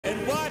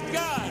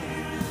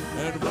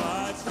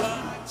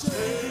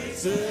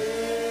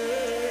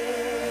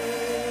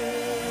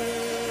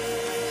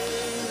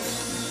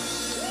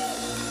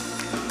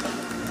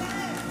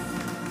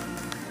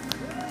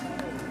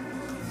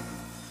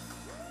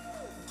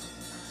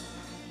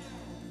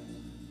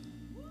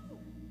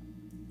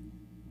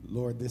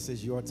Lord, this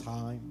is your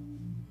time.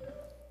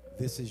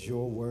 This is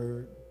your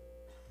word.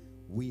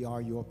 We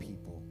are your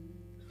people.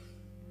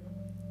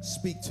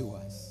 Speak to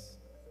us.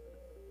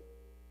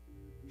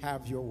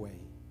 Have your way.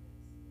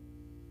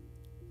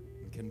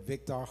 And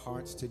convict our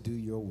hearts to do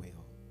your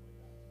will.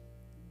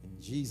 In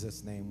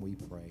Jesus' name we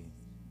pray.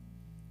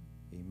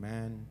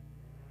 Amen.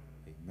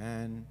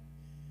 Amen.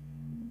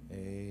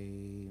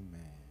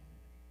 Amen.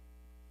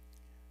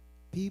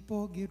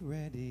 People, get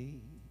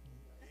ready.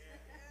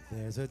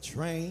 There's a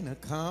train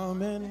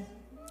a-coming.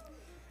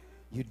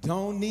 You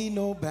don't need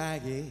no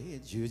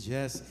baggage. You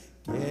just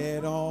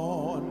get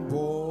on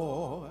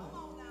board.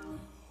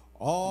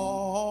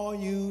 All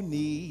you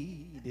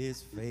need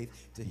is faith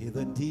to hear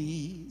the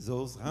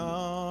diesels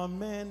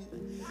humming.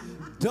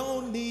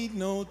 Don't need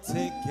no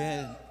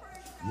ticket.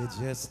 You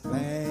just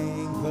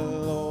thank the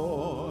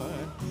Lord.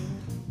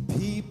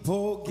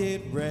 People,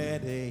 get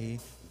ready.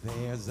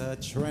 There's a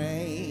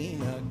train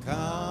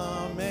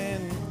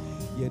a-coming.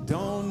 You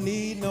don't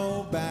need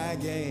no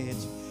baggage.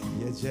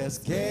 You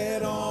just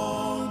get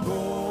on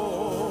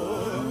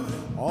board.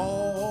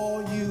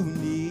 All you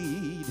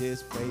need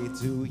is faith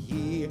to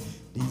hear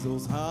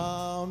diesels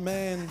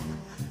humming.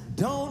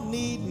 Don't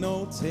need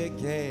no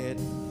ticket.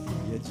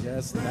 You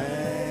just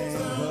thank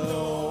the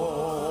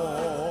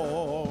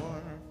Lord.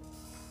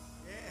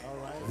 All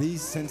right.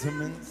 These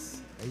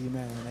sentiments,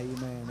 amen,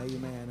 amen,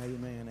 amen,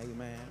 amen,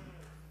 amen.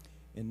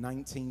 In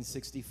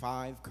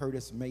 1965,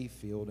 Curtis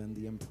Mayfield and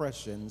the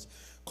Impressions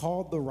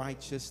called the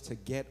righteous to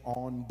get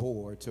on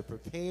board, to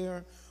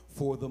prepare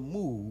for the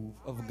move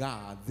of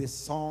God. This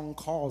song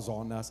calls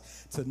on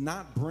us to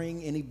not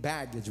bring any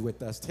baggage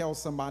with us. Tell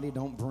somebody,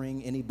 don't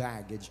bring any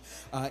baggage.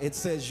 It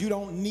says you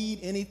don't need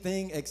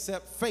anything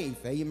except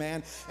faith,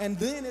 amen. And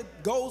then it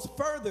goes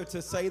further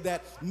to say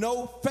that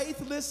no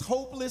faithless,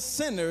 hopeless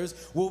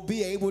sinners will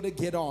be able to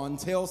get on.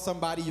 Tell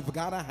somebody, you've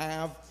got to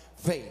have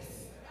faith.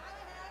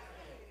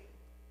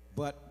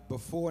 But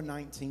before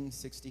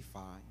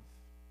 1965,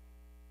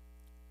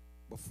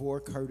 before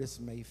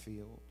Curtis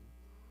Mayfield,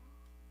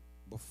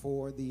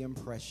 before the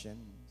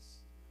Impressions,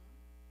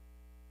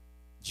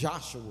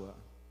 Joshua,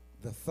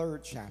 the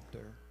 3rd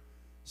chapter,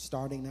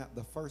 starting at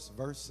the 1st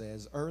verse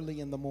says, early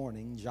in the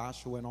morning,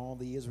 Joshua and all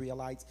the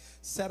Israelites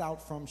set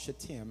out from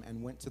Shittim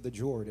and went to the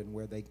Jordan,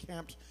 where they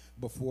camped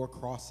before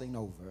crossing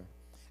over.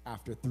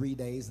 After 3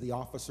 days, the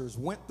officers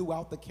went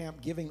throughout the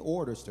camp giving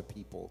orders to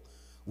people.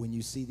 When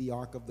you see the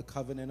ark of the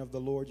covenant of the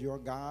Lord your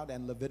God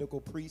and Levitical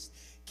priests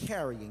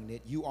carrying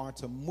it, you are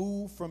to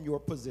move from your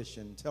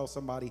position. Tell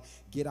somebody,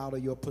 get out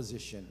of your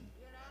position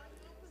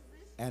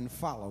and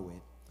follow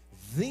it.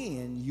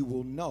 Then you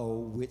will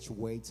know which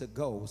way to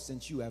go,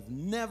 since you have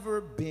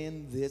never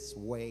been this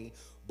way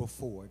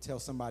before. Tell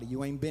somebody,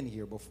 you ain't been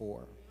here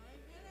before.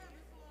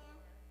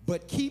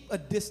 But keep a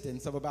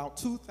distance of about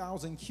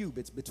 2,000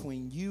 cubits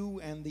between you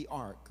and the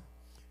ark.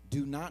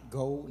 Do not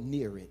go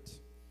near it.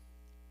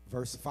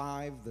 Verse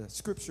 5, the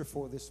scripture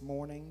for this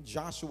morning,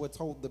 Joshua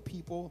told the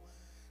people,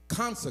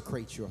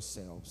 consecrate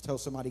yourselves. Tell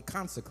somebody,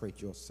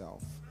 consecrate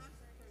yourself.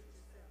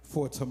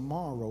 For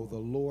tomorrow the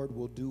Lord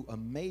will do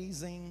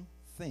amazing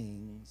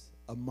things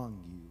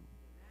among you.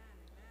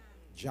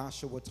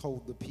 Joshua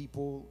told the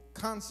people,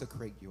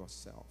 consecrate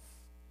yourself.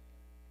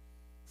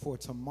 For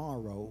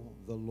tomorrow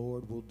the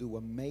Lord will do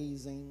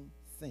amazing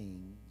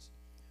things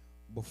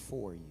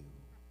before you.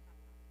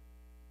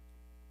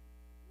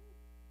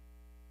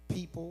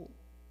 People,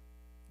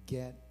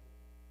 get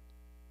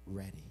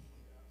ready.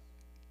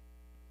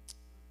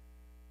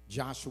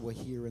 Joshua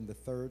here in the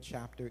 3rd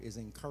chapter is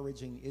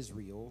encouraging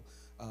Israel,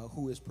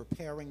 who is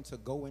preparing to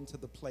go into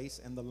the place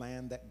and the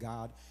land that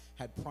God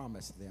had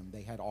promised them.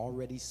 They had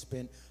already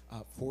spent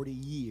 40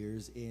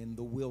 years in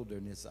the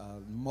wilderness.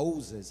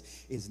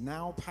 Moses is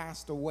now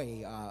passed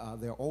away,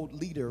 their old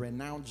leader, and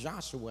now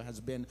Joshua has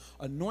been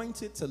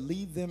anointed to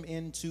lead them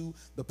into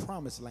the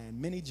promised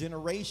land. Many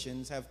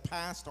generations have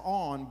passed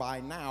on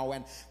by now,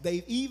 and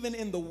they've even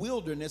in the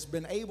wilderness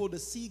been able to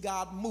see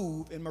God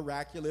move in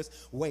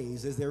miraculous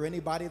ways. Is there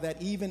anybody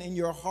that even in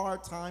your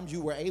hard times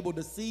you were able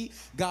to see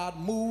God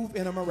move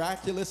in a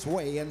miraculous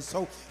way? And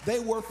so they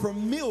were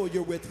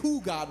familiar with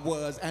who God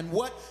was and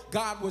what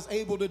God was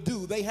able to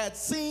do. They had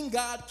seen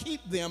God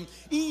keep them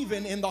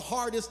even in the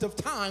hardest of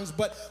times,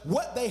 but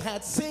what they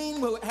had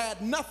seen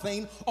had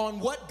nothing on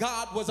what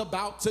God was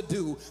about to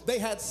do. They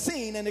had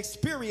seen and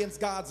experienced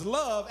God's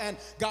love and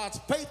God's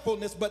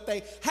faithfulness, but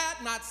they had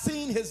not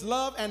seen his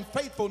love and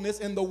faithfulness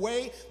in the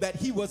way that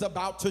he was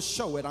about to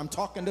show it. I'm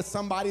talking to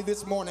somebody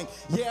this morning.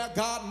 Yeah,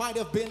 God might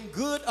have been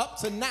good up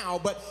to now,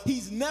 but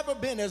he's never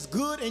been as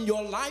good in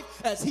your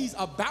life as he's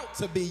about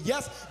to be.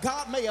 Yes,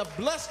 God may have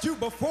blessed you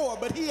before,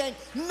 but he ain't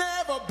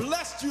never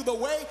blessed you the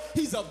way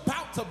he's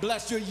about to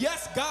bless you.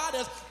 Yes, God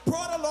has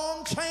brought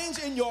along change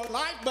in your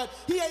life, but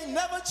he ain't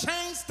never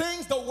changed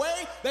things the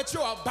way that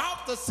you're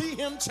about to see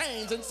him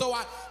change. And so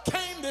I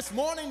came this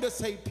morning to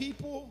say,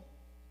 people,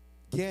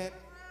 get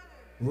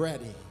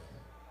ready.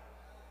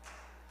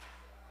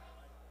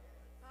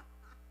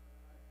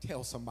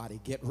 Tell somebody,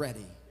 get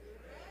ready.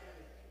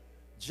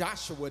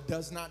 Joshua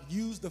does not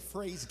use the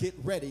phrase get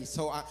ready,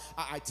 so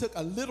I took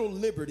a little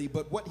liberty,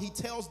 but what he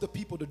tells the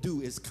people to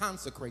do is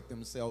consecrate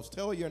themselves.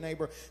 Tell your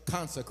neighbor,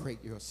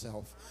 consecrate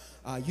yourself.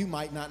 You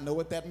might not know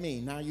what that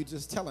means. Now you're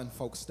just telling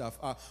folks stuff.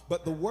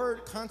 But the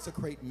word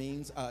consecrate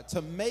means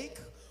to make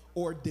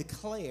or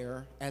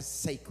declare as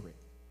sacred.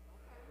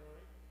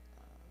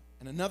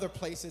 In another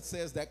place it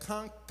says that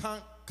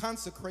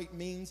consecrate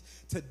means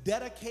to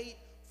dedicate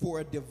for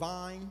a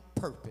divine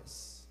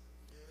purpose.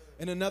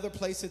 In another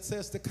place it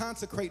says to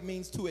consecrate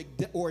means to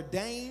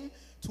ordain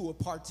to a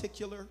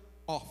particular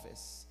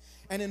office.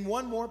 And in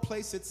one more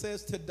place it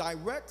says to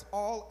direct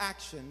all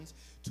actions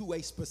to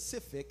a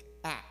specific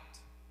act.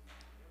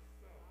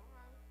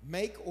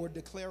 Make or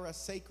declare as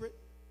sacred,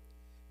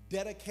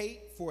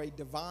 dedicate for a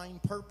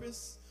divine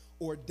purpose,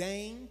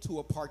 ordain to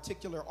a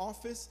particular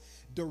office,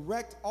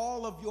 direct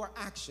all of your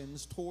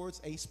actions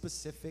towards a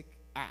specific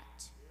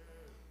act.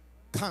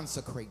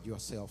 Consecrate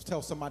yourselves.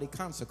 Tell somebody,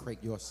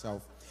 consecrate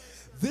yourself.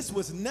 This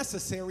was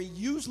necessary.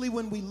 Usually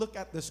when we look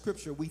at the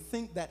scripture, we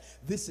think that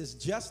this is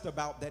just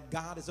about that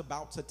God is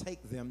about to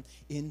take them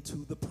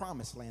into the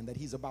promised land, that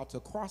he's about to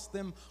cross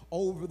them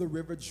over the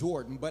river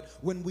Jordan. But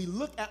when we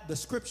look at the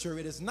scripture,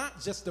 it is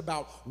not just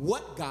about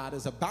what God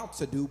is about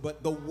to do,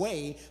 but the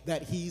way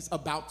that he's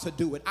about to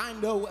do it. I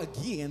know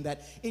again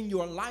that in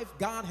your life,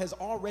 God has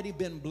already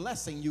been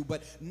blessing you,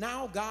 but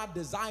now God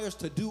desires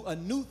to do a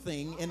new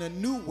thing in a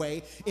new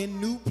way,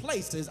 in new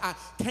places. I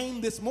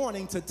came this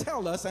morning to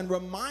tell us and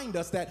remind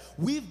us that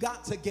we've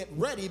got to get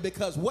ready,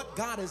 because what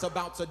God is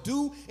about to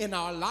do in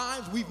our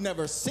lives, we've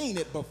never seen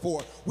it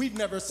before. We've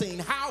never seen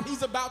how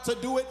he's about to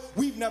do it.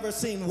 We've never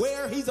seen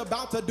where he's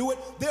about to do it.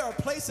 There are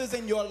places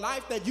in your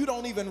life that you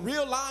don't even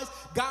realize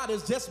God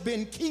has just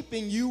been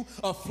keeping you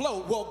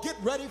afloat. Well, get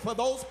ready for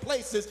those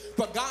places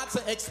for God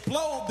to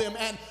explode them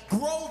and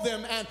grow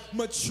them and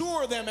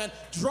mature them and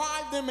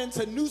drive them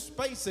into new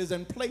spaces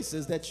and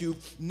places that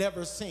you've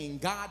never seen.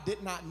 God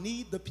did not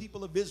need the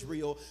people of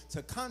Israel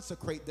to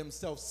consecrate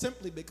themselves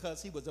simply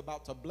because he was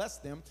about to bless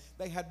them.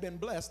 They had been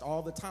blessed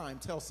all the time.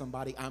 Tell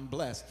somebody, I'm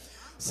blessed.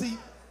 See,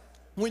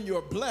 when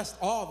you're blessed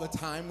all the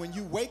time, when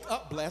you wake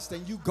up blessed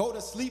and you go to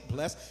sleep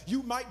blessed,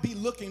 you might be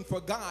looking for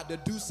God to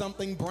do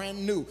something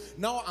brand new.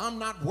 No, I'm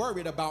not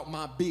worried about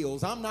my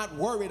bills. I'm not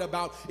worried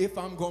about if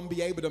I'm going to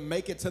be able to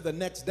make it to the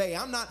next day.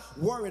 I'm not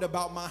worried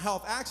about my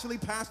health. Actually,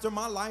 Pastor,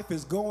 my life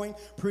is going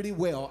pretty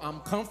well. I'm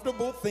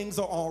comfortable. Things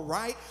are all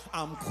right.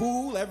 I'm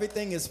cool.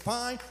 Everything is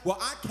fine. Well,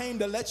 I came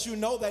to let you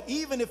know that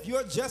even if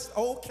you're just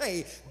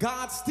okay,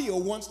 God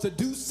still wants to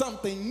do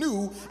something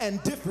new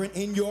and different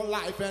in your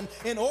life. And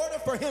in order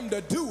for him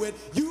to do it,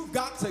 you've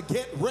got to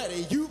get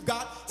ready. You've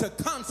got to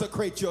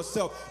consecrate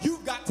yourself.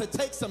 You've got to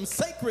take some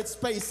sacred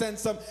space and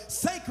some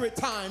sacred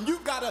time.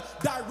 You've got to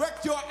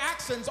direct your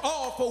actions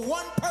all for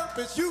one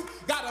purpose. You've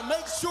got to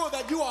make sure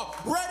that you are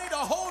ready to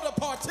hold a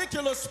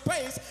particular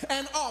space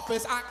and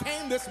office. I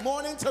came this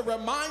morning to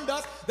remind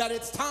us that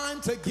it's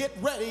time to get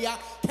ready. I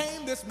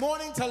came this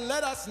morning to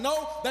let us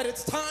know that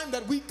it's time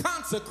that we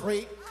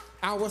consecrate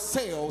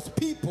ourselves.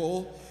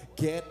 People,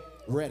 get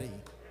ready.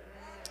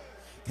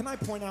 Can I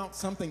point out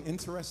something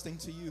interesting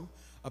to you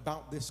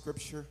about this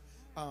scripture?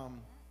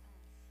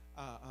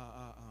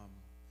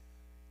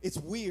 It's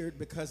weird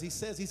because he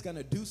says he's going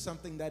to do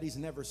something that he's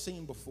never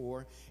seen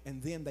before,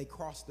 and then they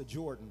cross the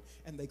Jordan,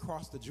 and they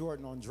crossed the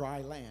Jordan on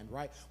dry land,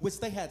 right? Which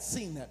they had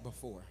seen that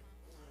before,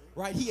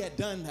 right? He had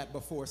done that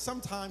before.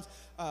 Sometimes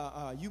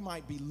you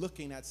might be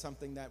looking at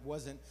something that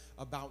wasn't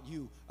about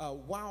you.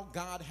 While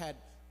God had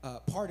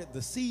parted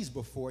the seas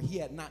before, he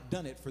had not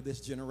done it for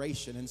this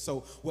generation. And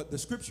so what the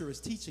scripture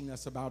is teaching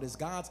us about is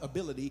God's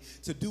ability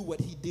to do what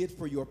he did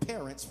for your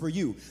parents for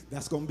you.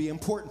 That's going to be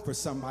important for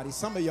somebody.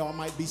 Some of y'all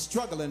might be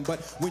struggling, but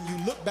when you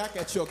look back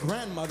at your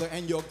grandmother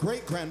and your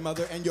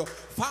great-grandmother and your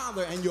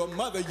father and your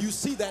mother, you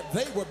see that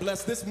they were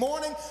blessed. This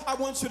morning, I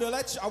want to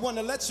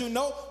let you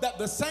know that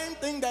the same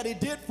thing that he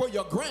did for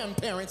your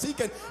grandparents, he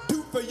can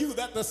do for you.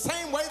 That the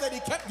same way that he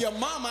kept your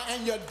mama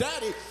and your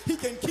daddy, he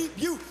can keep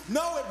you.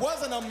 No, it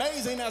wasn't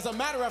amazing. As a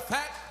matter of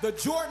fact, the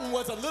Jordan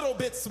was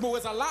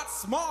a lot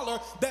smaller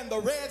than the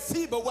Red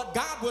Sea. But what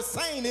God was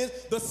saying is,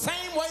 the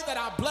same way that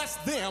I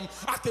blessed them,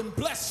 I can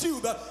bless you.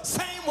 The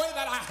same way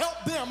that I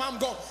helped them, I'm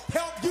going to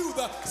help you.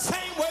 The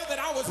same way that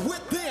I was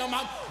with them,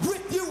 I'm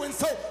with you. And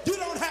so you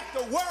don't have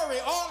to worry.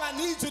 All I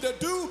need you to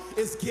do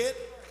is get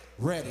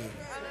ready.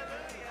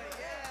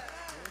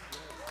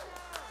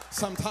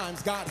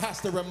 Sometimes God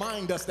has to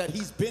remind us that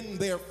he's been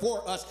there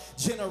for us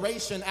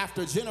generation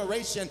after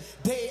generation,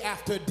 day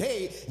after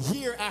day,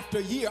 year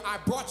after year. I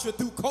brought you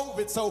through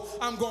COVID, so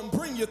I'm going to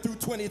bring you through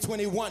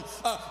 2021.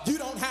 You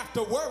don't have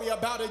to worry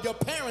about it. Your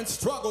parents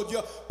struggled.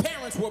 Your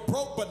parents were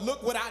broke, but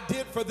look what I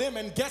did for them.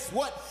 And guess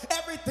what?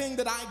 Everything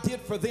that I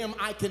did for them,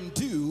 I can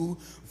do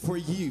for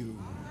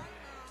you.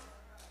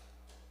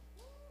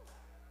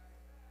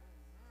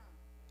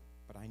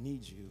 But I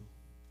need you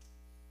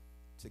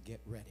to get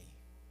ready.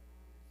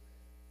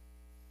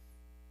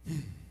 But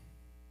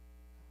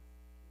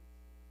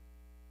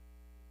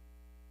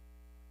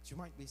you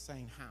might be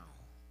saying,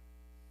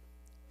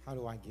 how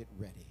do I get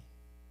ready?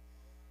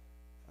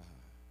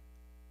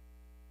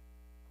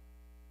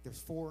 There's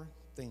 4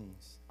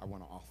 things I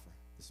want to offer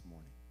this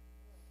morning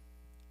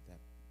that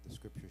the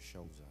scripture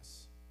shows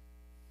us.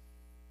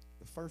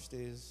 The first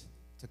is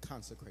to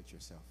consecrate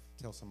yourself.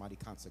 Tell somebody,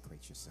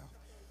 consecrate yourself.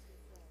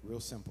 Real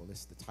simple.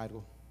 It's the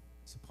title.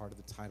 It's a part of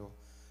the title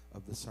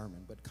of the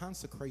sermon. But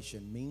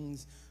consecration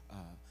means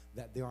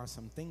that there are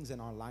some things in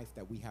our life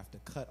that we have to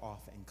cut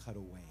off and cut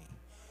away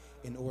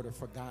in order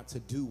for God to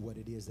do what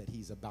it is that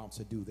he's about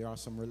to do. There are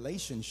some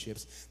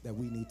relationships that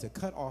we need to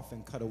cut off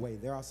and cut away.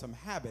 There are some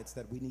habits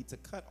that we need to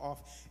cut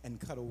off and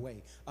cut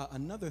away.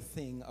 Another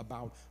thing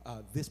about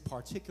this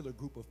particular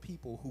group of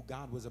people who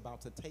God was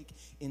about to take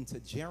into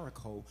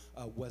Jericho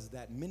was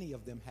that many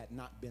of them had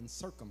not been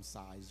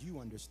circumcised. You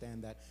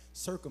understand that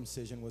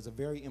circumcision was a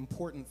very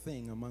important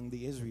thing among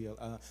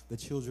the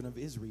children of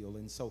Israel.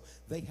 And so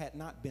they had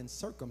not been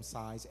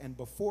circumcised. And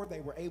before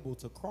they were able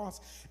to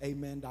cross,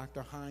 amen,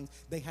 Dr. Hines,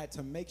 they had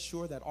to make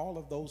sure that all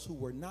of those who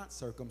were not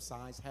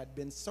circumcised had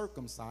been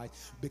circumcised,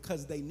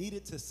 because they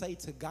needed to say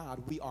to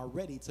God, we are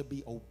ready to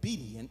be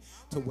obedient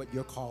to what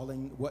you're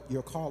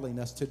calling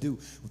us to do.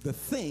 The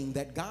thing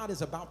that God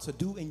is about to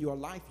do in your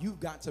life, you've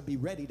got to be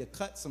ready to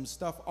cut some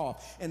stuff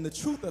off. And the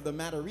truth of the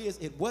matter is,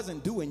 it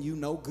wasn't doing you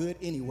no good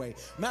anyway.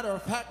 Matter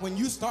of fact, when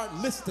you start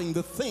listing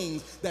the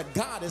things that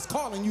God is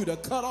calling you to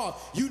cut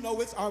off, you know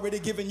it's already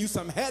giving you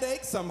some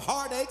headaches, some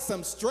heartache,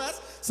 some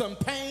stress, some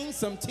pain,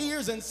 some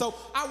tears. And so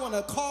I want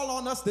to call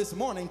on us this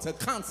morning to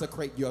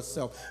consecrate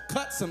yourself.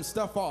 Cut some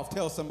stuff off.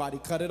 Tell somebody,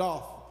 cut it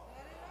off.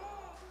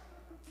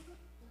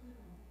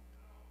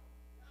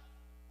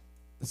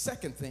 The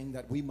second thing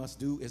that we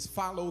must do is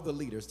follow the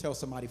leaders. Tell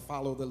somebody,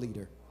 follow the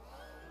leader.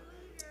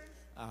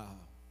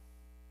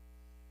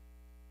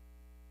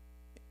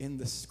 In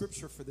the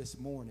scripture for this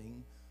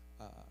morning,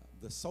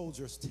 the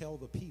soldiers tell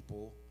the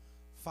people,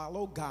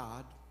 follow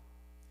God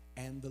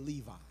and the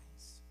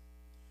Levites,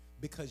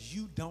 because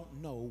you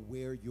don't know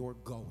where you're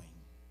going.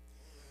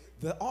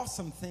 The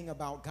awesome thing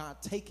about God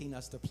taking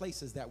us to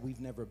places that we've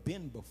never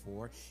been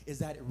before is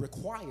that it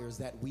requires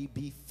that we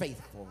be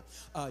faithful.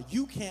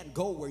 You can't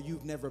go where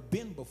you've never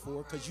been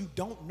before because you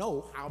don't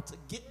know how to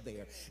get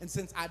there. And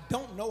since I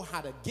don't know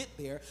how to get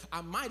there,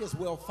 I might as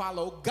well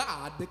follow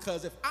God,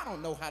 because if I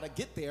don't know how to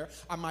get there,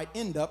 I might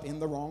end up in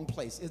the wrong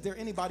place. Is there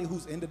anybody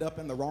who's ended up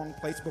in the wrong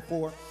place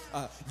before?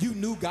 You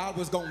knew God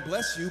was going to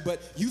bless you,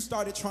 but you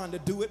started trying to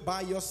do it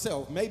by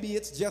yourself. Maybe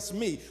it's just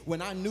me.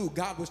 When I knew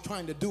God was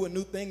trying to do a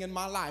new thing in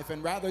my life,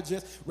 and rather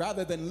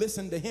than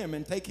listen to him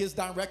and take his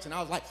direction,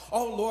 I was like,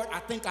 oh Lord, I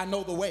think I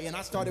know the way. And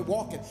I started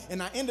walking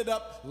and I ended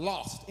up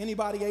lost.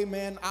 Anybody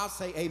amen? I'll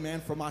say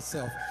amen for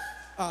myself.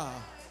 But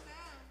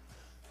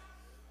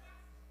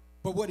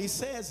what he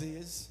says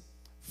is,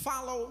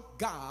 follow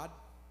God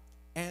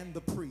and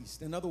the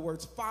priest. In other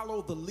words,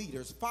 follow the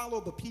leaders, follow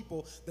the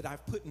people that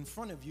I've put in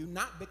front of you,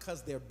 not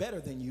because they're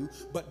better than you,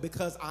 but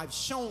because I've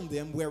shown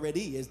them where it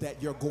is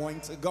that you're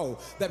going to go.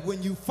 That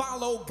when you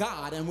follow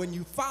God and when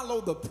you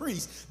follow the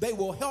priest, they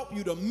will help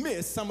you to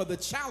miss some of the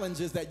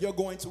challenges that you're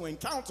going to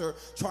encounter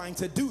trying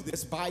to do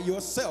this by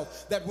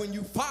yourself. That when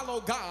you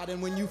follow God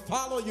and when you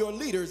follow your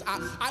leaders,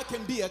 I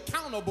can be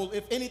accountable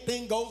if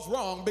anything goes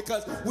wrong,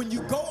 because when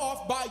you go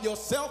off by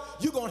yourself,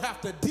 you're going to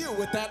have to deal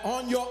with that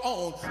on your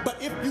own. But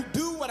if you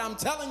do what I'm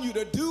telling you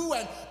to do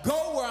and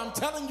go where I'm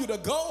telling you to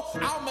go,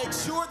 I'll make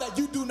sure that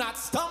you do not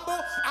stumble.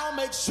 I'll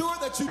make sure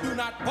that you do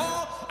not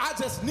fall. I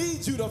just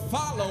need you to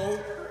follow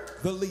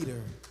the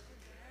leader.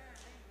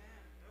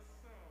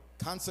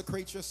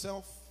 Consecrate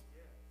yourself.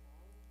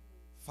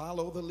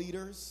 Follow the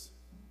leaders.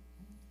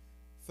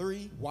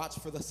 3, watch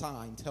for the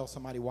sign. Tell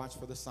somebody, watch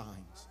for the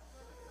signs.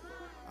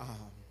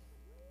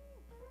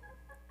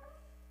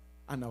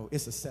 I know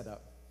it's a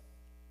setup.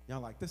 Y'all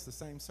like, this is the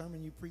same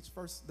sermon you preached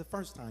the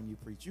first time you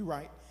preached. You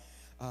right.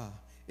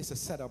 It's a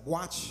setup.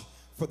 Watch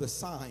for the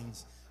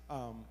signs.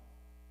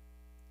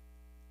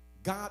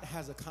 God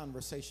has a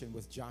conversation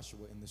with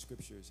Joshua in the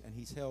scriptures, and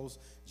he tells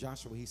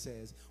Joshua, he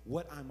says,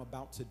 what I'm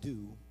about to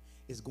do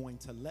is going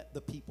to let the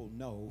people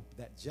know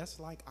that just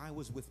like I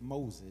was with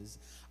Moses,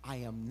 I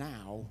am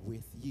now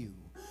with you.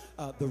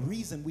 The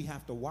reason we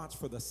have to watch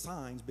for the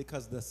signs,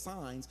 because the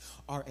signs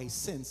are a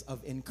sense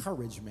of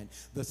encouragement.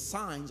 The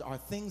signs are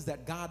things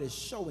that God is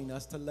showing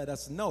us to let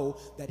us know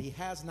that he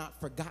has not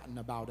forgotten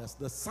about us.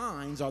 The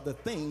signs are the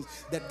things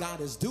that God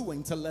is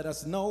doing to let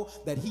us know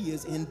that he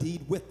is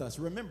indeed with us.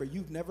 Remember,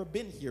 you've never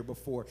been here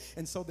before,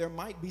 and so there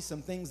might be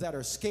some things that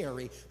are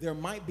scary. There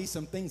might be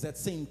some things that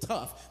seem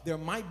tough. There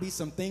might be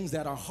some things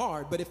that are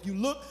hard, but if you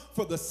look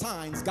for the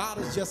signs, God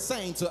is just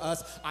saying to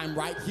us, I'm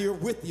right here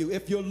with you.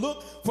 If you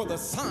look for the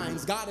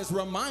signs, God is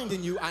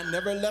reminding you, I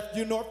never left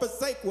you nor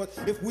forsake you.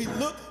 If we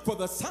look for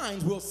the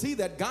signs, we'll see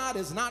that God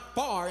is not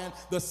far, and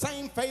the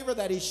same favor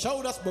that he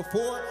showed us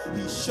before,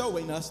 he's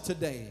showing us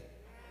today.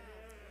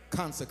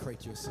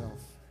 Consecrate yourself.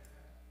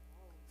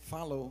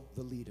 Follow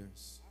the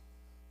leaders.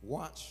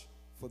 Watch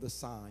for the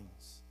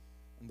signs.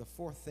 And the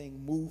 4th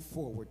thing, move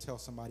forward. Tell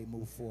somebody,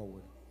 move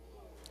forward.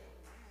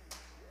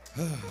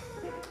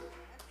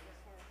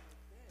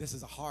 This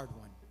is a hard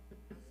one,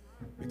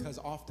 because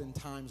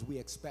oftentimes we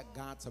expect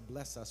God to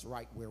bless us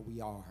right where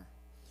we are.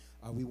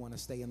 We want to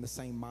stay in the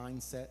same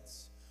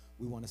mindsets.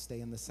 We want to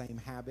stay in the same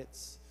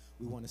habits.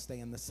 We want to stay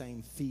in the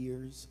same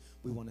fears.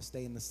 We want to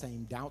stay in the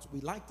same doubts.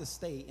 We like to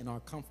stay in our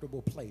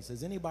comfortable place.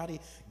 Is anybody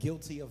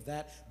guilty of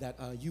that? That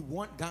you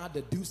want God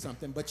to do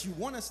something, but you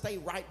want to stay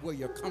right where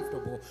you're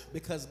comfortable,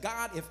 because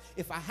God,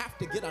 if I have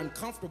to get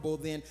uncomfortable,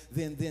 then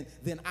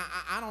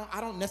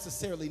I don't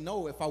necessarily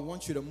know if I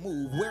want you to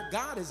move. Where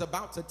God is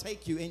about to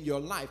take you in your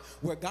life,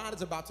 where God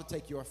is about to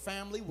take your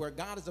family, where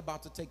God is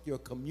about to take your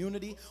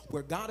community,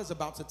 where God is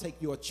about to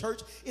take your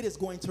church, it is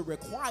going to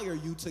require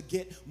you to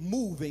get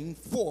moving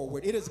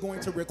forward. It is going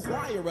to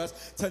require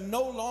us to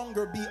no longer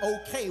be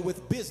okay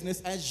with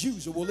business as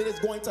usual. It is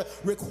going to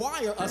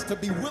require us to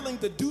be willing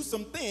to do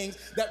some things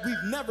that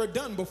we've never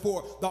done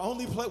before. The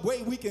only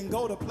way we can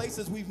go to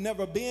places we've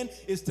never been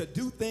is to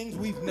do things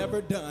we've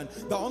never done.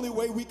 The only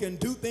way we can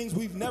do things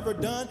we've never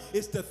done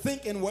is to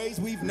think in ways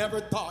we've never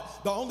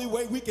thought. The only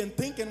way we can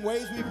think in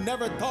ways we've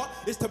never thought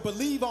is to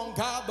believe on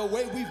God the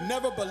way we've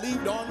never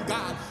believed on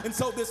God. And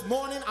so this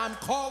morning, I'm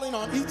calling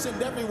on each and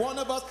every one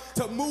of us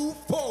to move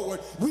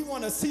forward. We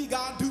want to see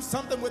God do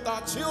something with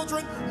our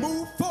children.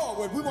 Move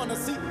forward. We want to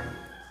see.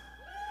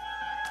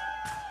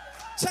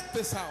 Check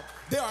this out.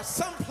 There are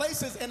some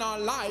places in our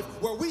life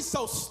where we're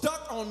so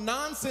stuck on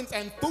nonsense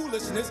and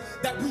foolishness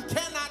that we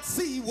cannot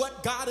see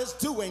what God is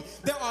doing.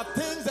 There are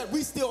things that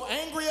we still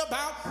angry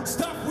about,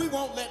 stuff we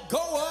won't let go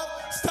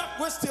of, stuff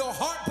we're still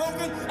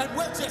heartbroken, and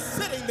we're just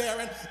sitting there.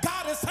 And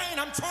God is saying,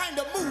 I'm trying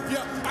to move you.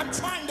 I'm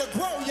trying to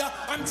grow you.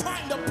 I'm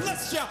trying to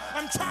bless you.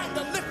 I'm trying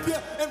to lift you.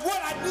 And what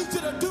I need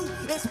you to do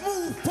is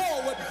move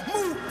forward.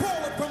 Move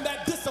forward from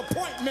that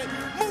disappointment.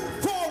 Move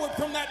forward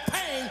from that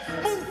pain.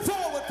 Move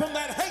forward from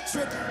that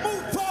hatred.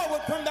 Move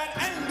forward from that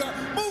anger.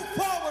 Move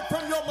forward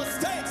from your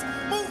mistakes.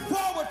 Move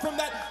forward from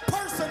that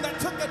person that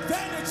took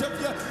advantage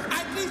of you.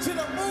 I need you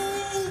to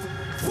move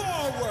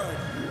forward.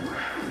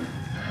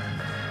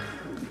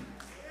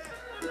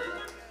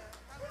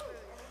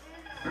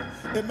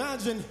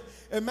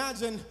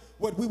 Imagine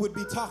what we would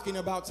be talking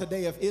about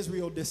today if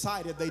Israel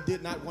decided they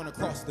did not want to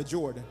cross the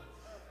Jordan.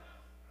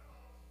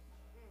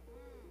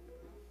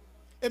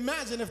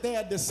 Imagine if they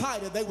had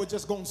decided they were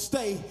just going to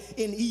stay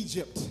in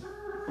Egypt.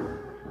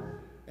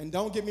 And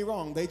don't get me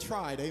wrong, they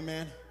tried,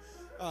 amen.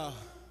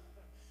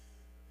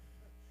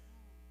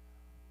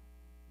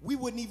 We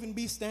wouldn't even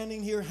be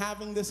standing here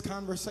having this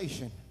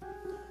conversation,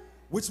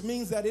 which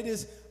means that it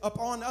is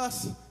upon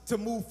us to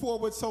move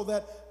forward so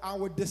that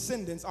our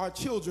descendants, our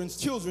children's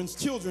children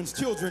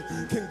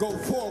can go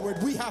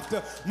forward. We have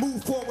to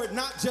move forward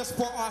not just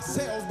for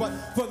ourselves, but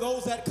for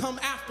those that come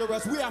after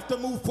us. We have to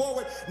move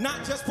forward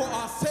not just for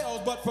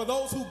ourselves, but for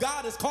those who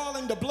God is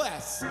calling to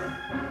bless.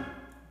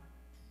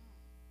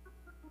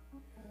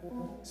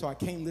 So I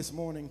came this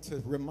morning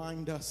to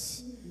remind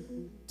us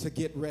to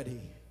get ready.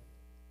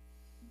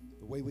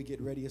 The way we get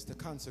ready is to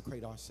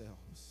consecrate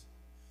ourselves.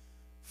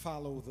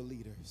 Follow the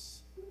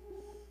leaders.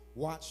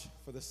 Watch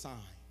for the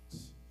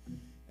signs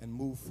and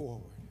move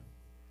forward.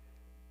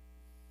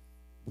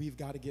 We've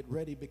got to get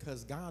ready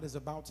because God is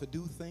about to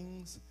do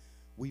things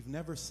we've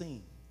never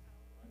seen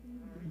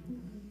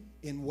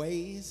in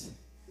ways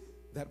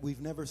that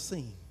we've never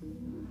seen,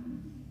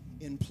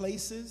 in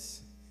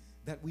places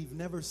that we've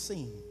never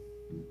seen.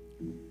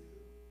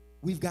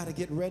 We've got to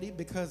get ready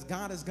because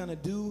God is going to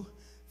do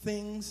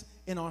things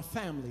in our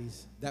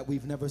families that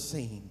we've never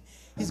seen.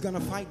 He's going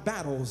to fight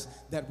battles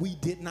that we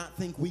did not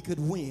think we could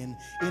win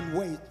in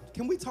ways.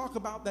 Can we talk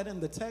about that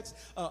in the text?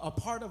 A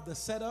part of the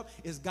setup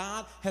is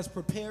God has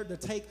prepared to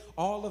take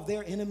all of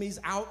their enemies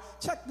out.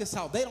 Check this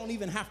out. They don't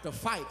even have to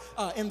fight.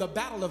 In the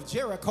battle of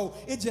Jericho,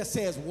 it just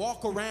says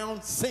walk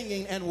around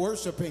singing and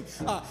worshiping.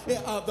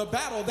 The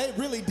battle, they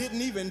really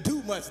didn't even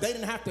do much. They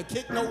didn't have to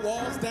kick no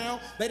walls down.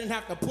 They didn't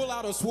have to pull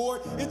out a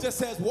sword. It just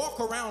says walk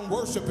around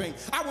worshiping.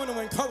 I want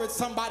to encourage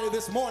somebody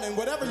this morning,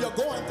 whatever you're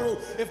going through,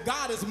 if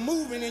God is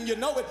moving and you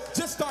know it,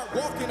 just start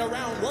walking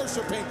around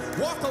worshiping.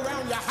 Walk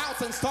around your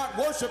house and start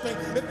worshiping.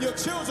 If your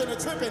children are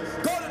tripping,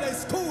 go to their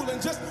school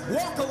and just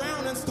walk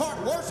around and start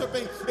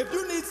worshiping. If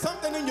you need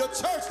something in your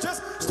church,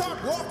 just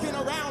start walking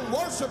around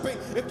worshiping.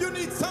 If you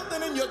need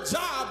something in your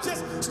job,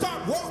 just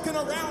start walking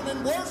around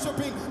and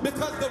worshiping,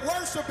 because the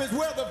worship is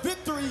where the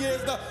victory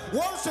is. The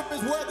worship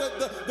is where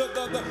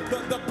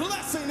the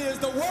blessing is.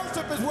 The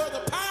worship is where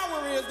the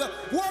power is. The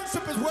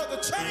worship is where the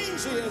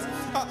change is.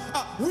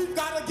 We've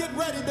got to get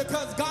ready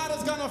because God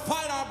is going to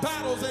fight our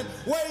battles in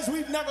ways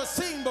we've never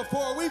seen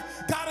before. We've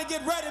got to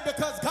get ready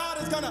because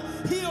God is going to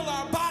heal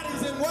our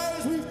bodies in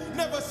ways we've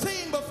never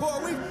seen before.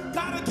 We've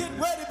got to get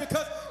ready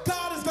because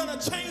God is going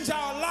to change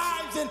our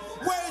lives in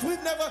ways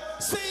we've never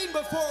seen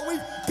before.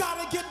 We've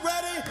got to get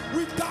ready.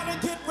 We've got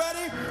to get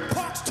ready.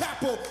 Parks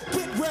Chapel,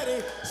 get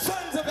ready.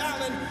 Sons of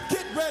Allen,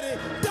 get ready.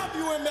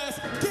 WMS,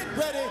 get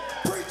ready.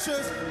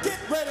 Preachers, get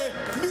ready.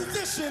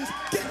 Musicians,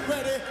 get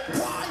ready.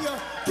 Choir,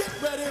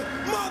 get ready.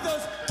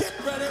 Mothers, get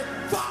ready.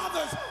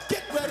 Fathers,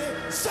 get ready.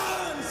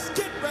 Sons,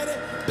 get ready.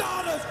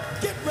 Daughters,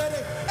 get ready.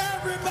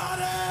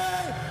 Everybody,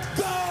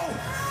 go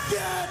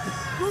get ready.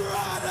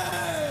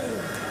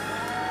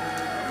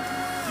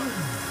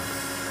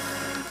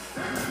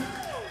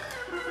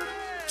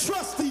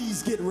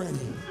 Trustees, get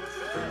ready.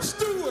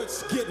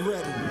 Stewards, get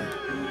ready.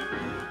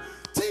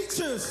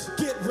 Teachers,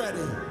 get ready.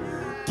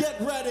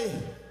 Get ready.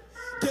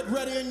 Get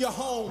ready in your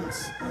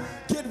homes.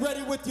 Get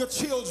ready with your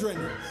children.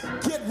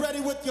 Get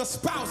ready with your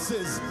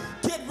spouses.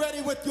 Get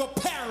ready with your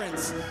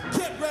parents.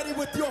 Get ready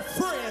with your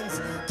friends.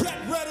 Get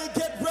ready,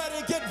 get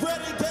ready, get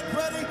ready, get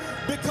ready,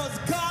 because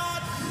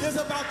God is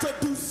about to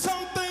do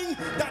something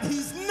that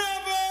he's never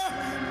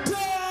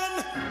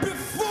done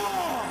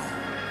before.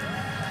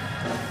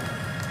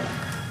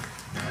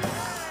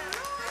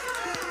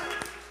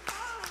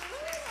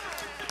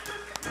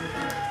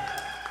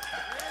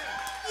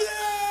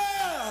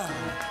 Yeah!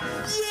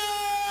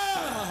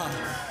 Yeah!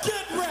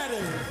 Get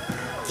ready!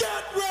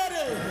 Get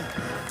ready!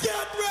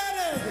 Get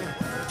ready!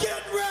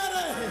 Get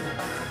ready!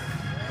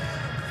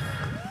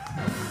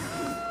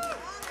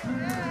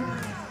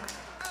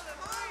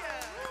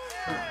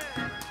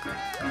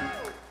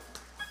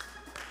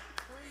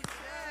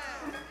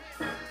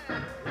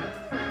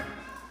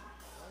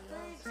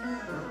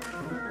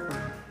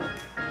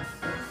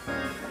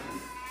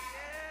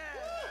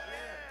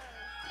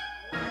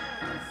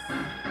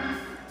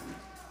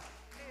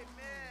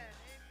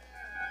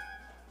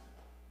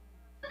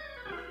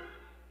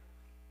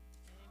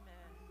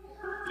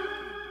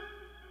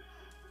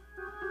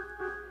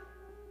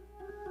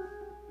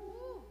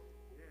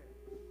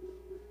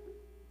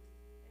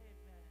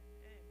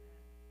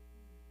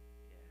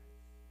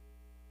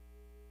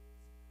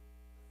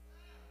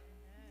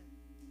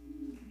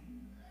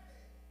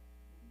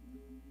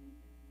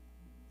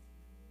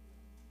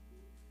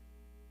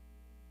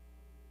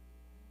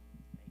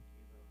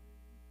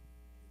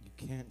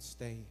 You can't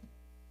stay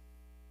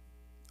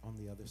on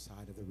the other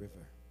side of the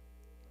river.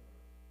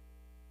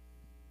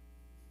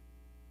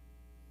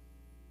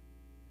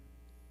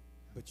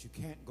 But you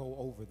can't go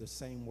over the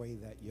same way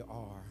that you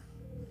are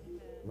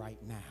right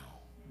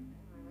now.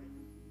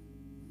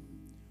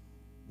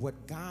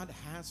 What God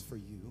has for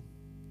you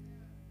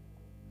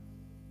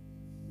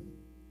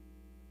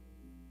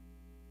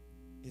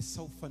is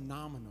so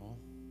phenomenal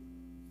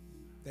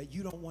that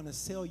you don't want to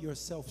sell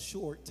yourself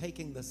short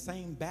taking the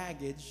same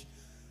baggage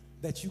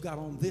that you got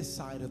on this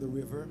side of the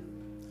river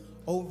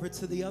over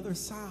to the other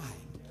side.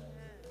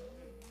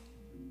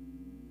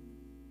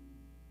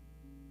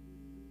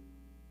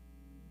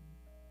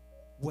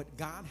 What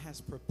God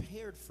has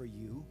prepared for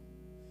you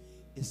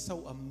is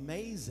so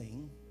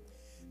amazing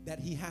that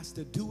he has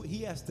to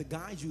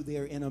guide you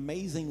there in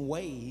amazing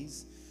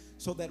ways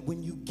so that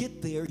when you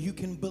get there, you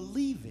can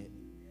believe it.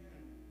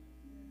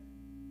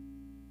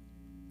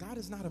 God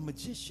is not a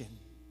magician.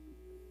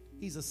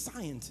 He's a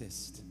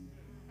scientist.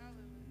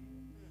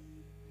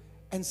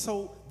 And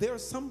so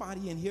there's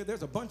somebody in here,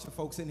 there's a bunch of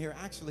folks in here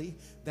actually,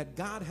 that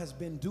God has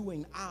been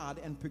doing odd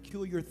and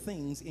peculiar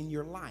things in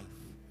your life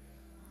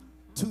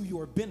to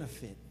your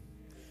benefit.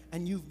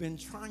 And you've been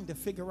trying to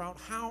figure out,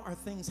 how are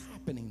things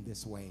happening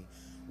this way?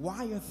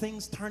 Why are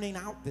things turning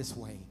out this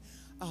way?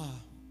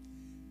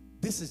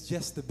 This is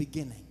just the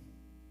beginning.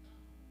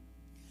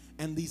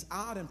 And these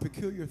odd and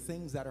peculiar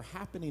things that are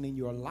happening in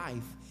your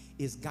life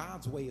is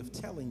God's way of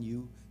telling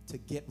you to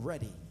get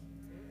ready.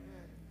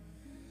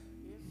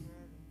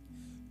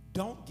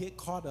 Don't get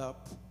caught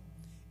up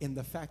in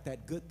the fact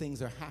that good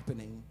things are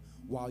happening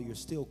while you're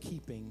still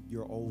keeping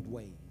your old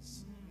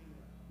ways.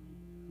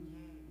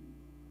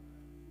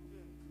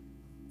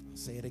 I'll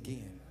say it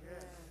again,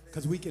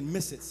 because we can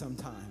miss it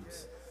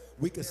sometimes.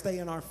 We could stay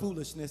in our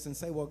foolishness and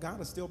say, well, God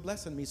is still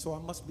blessing me, so I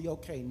must be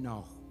okay.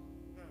 No.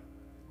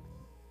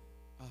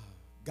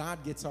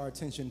 God gets our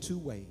attention two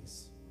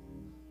ways.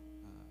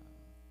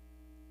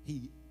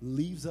 He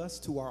leaves us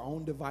to our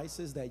own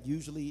devices that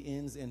usually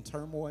ends in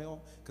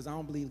turmoil, because I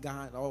don't believe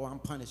God, oh, I'm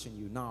punishing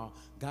you. No,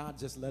 God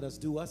just let us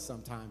do us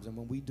sometimes, and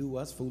when we do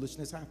us,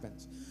 foolishness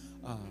happens.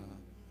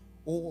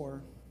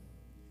 Or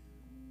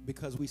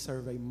because we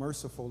serve a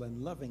merciful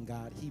and loving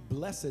God, he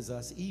blesses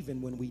us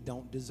even when we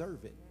don't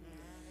deserve it.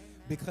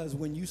 Because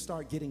when you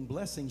start getting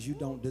blessings you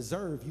don't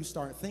deserve, you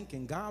start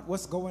thinking, God,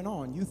 what's going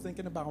on? You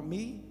thinking about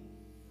me?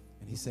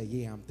 And he said,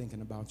 yeah, I'm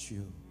thinking about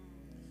you.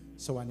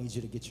 So I need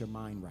you to get your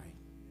mind right,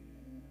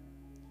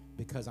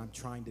 because I'm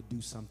trying to do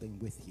something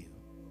with you.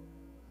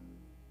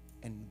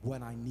 And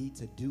what I need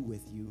to do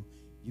with you,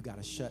 you got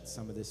to shut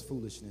some of this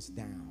foolishness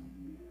down.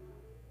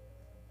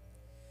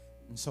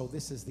 And so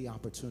this is the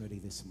opportunity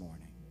this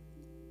morning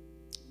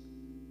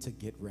to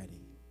get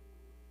ready.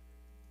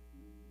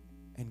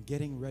 And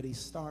getting ready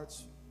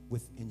starts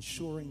with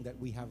ensuring that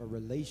we have a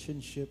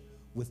relationship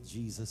with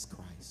Jesus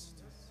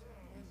Christ.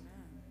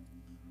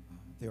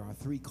 There are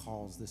three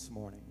calls this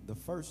morning. The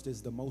first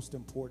is the most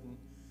important,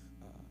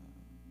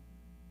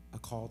 a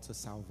call to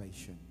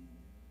salvation.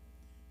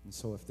 And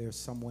so if there's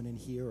someone in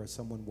here or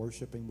someone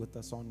worshiping with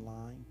us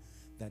online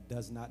that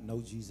does not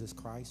know Jesus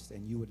Christ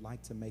and you would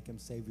like to make him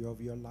Savior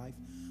of your life,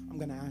 I'm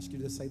going to ask you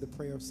to say the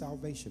prayer of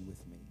salvation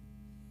with me.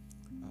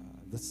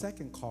 The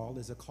second call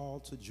is a call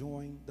to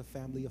join the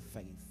family of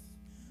faith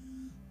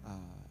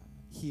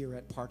here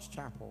at Parks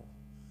Chapel.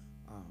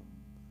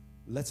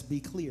 Let's be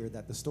clear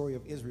that the story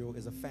of Israel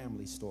is a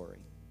family story.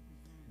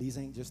 These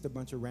ain't just a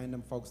bunch of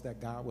random folks that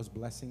God was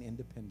blessing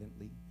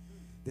independently.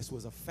 This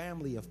was a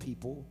family of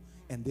people,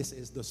 and this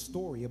is the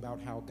story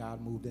about how God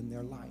moved in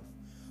their life,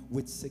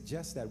 which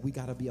suggests that we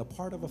got to be a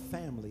part of a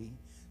family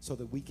so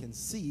that we can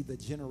see the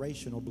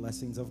generational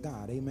blessings of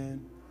God.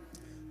 Amen.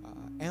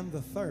 And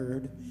the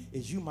third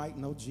is you might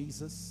know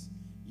Jesus.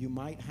 You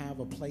might have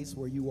a place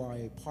where you are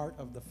a part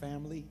of the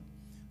family,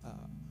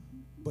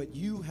 but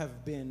you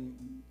have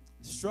been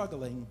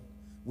struggling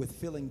with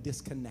feeling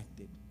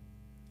disconnected,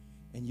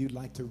 and you'd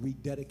like to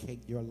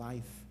rededicate your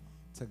life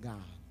to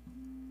God.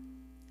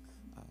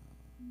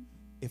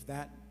 If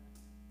that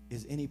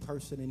is any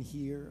person in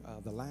here,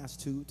 the last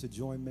two, to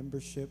join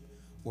membership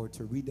or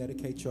to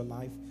rededicate your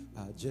life,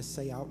 just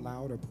say out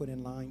loud or put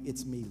in line,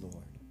 "It's me,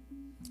 Lord."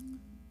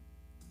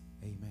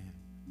 Amen.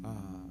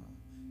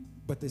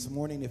 But this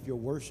morning, if you're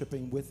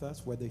worshiping with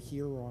us, whether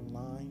here or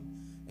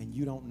online, and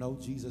you don't know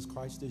Jesus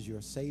Christ as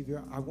your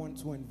Savior, I want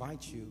to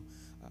invite you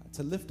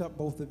to lift up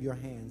both of your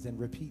hands and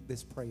repeat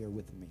this prayer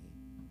with me.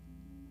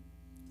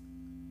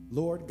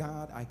 Lord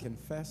God, I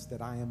confess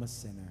that I am a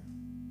sinner,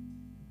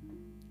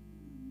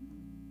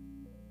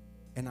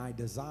 and I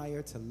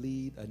desire to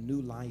lead a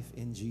new life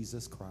in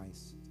Jesus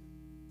Christ.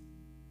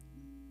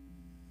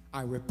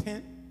 I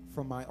repent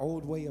from my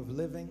old way of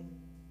living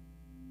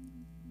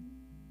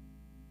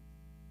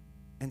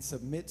and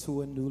submit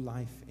to a new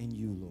life in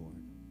you,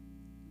 Lord.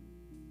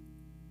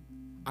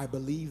 I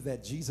believe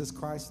that Jesus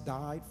Christ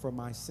died for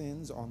my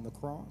sins on the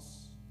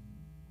cross,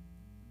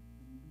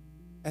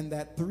 and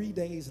that 3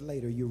 days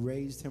later you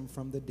raised him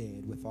from the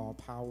dead with all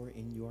power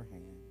in your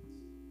hands.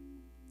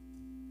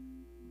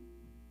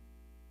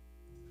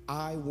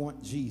 I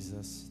want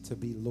Jesus to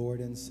be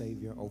Lord and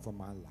Savior over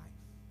my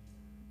life.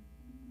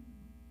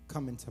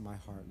 Come into my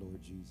heart,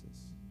 Lord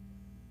Jesus.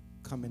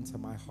 Come into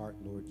my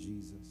heart, Lord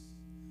Jesus.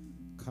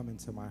 Come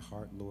into my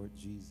heart, Lord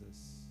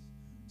Jesus,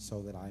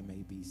 so that I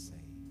may be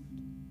saved.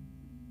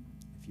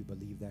 If you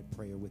believe that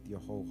prayer with your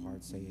whole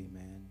heart, say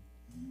amen,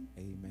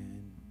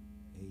 amen,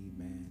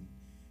 amen.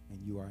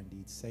 And you are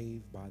indeed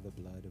saved by the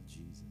blood of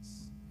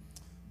Jesus.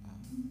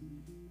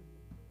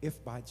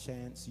 If by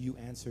chance you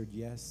answered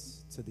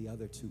yes to the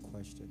other two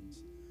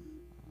questions,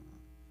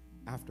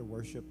 after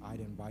worship,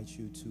 I'd invite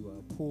you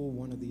to pull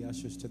one of the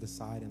ushers to the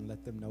side and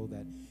let them know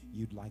that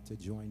you'd like to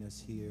join us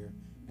here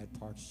at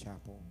Parks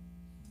Chapel.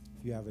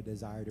 If you have a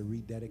desire to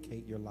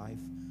rededicate your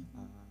life,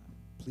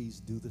 please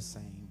do the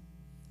same.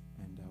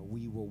 And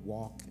we will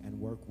walk and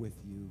work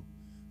with you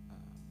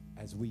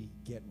as we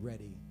get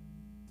ready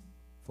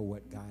for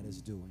what God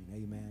is doing.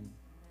 Amen.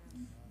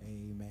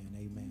 Amen.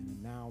 Amen.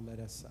 And now let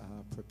us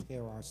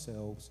prepare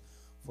ourselves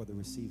for the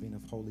receiving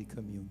of Holy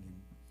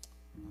Communion.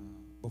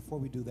 Before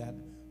we do that,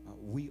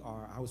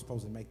 I was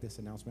supposed to make this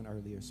announcement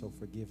earlier, so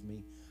forgive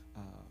me.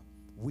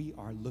 We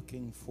are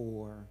looking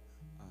for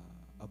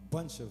a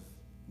bunch of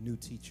new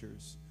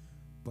teachers,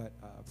 but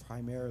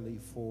primarily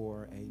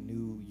for a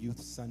new youth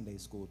Sunday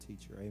school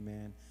teacher.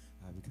 Amen.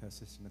 Because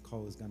Sister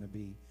Nicole is going to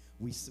be,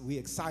 we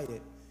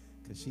excited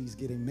because she's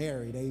getting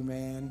married.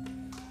 Amen.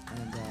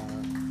 And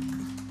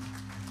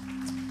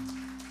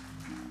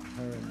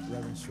her and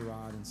Reverend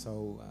Sherrod, and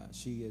so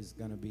she is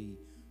going to be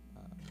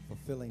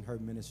fulfilling her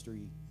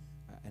ministry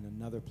in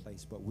another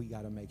place, but we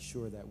got to make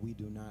sure that we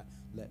do not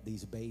let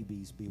these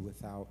babies be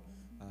without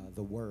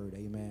the word.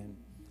 Amen.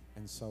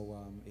 And so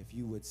if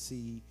you would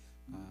see,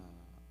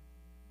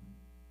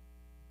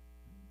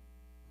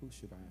 who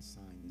should I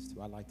assign this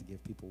to? I like to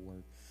give people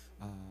work.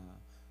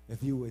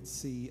 If you would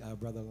see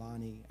Brother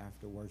Lonnie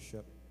after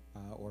worship,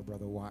 or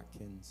Brother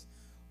Watkins,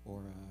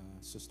 or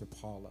Sister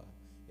Paula,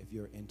 if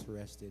you're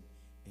interested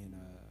in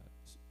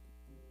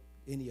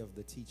any of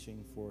the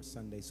teaching for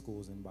Sunday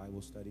schools and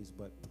Bible studies,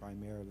 but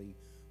primarily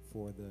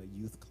for the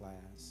youth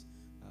class,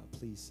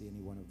 please see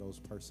any one of those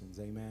persons.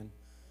 Amen.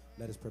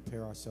 Let us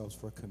prepare ourselves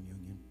for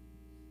communion.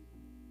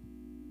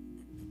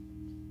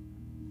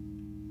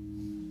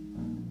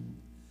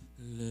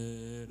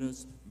 Let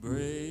us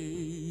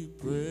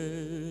break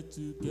bread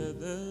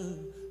together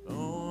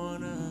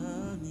on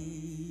our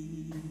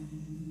knees.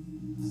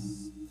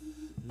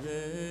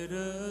 Let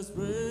us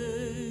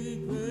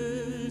break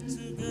bread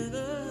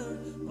together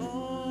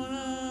on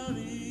our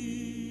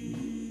knees.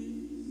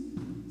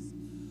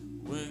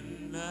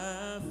 When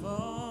I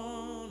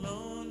fall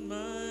on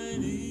my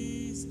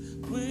knees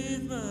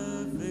with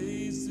my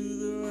face to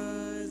the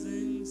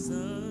rising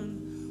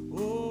sun,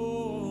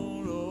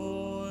 oh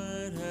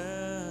Lord,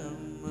 have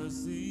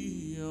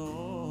mercy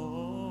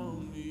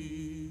on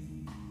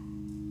me.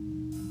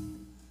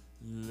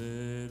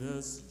 Let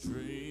us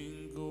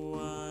drink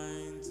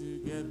wine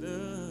together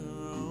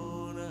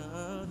on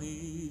our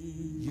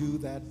knees. You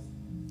that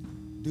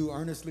do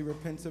earnestly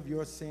repent of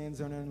your sins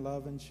and in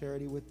love and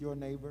charity with your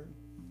neighbor,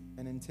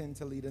 and intend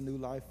to lead a new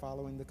life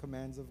following the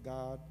commands of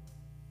God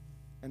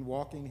and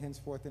walking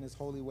henceforth in his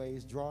holy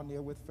ways, draw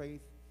near with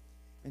faith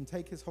and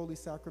take his holy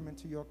sacrament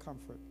to your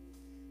comfort,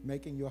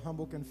 making your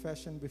humble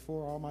confession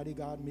before Almighty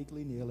God,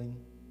 meekly kneeling.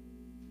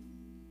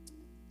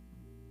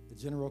 The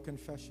general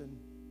confession.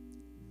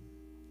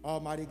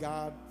 Almighty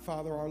God,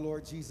 Father, our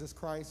Lord Jesus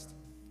Christ,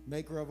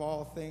 maker of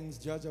all things,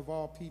 judge of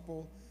all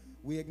people,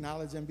 we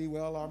acknowledge and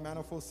bewail our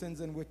manifold sins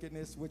and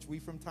wickedness, which we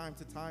from time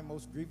to time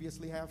most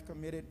grievously have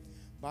committed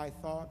by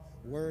thought,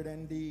 word,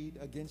 and deed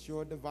against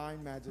your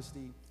divine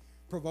majesty,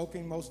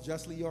 provoking most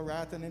justly your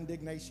wrath and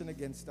indignation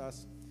against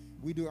us.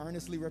 We do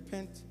earnestly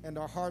repent and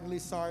are heartily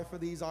sorry for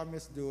these our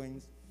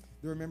misdoings.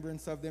 The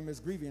remembrance of them is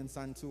grievance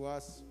unto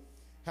us.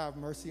 Have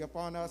mercy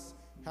upon us.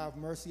 Have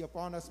mercy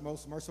upon us,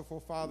 most merciful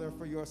Father,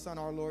 for your Son,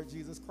 our Lord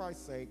Jesus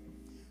Christ's sake.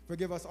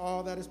 Forgive us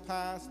all that is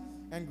past,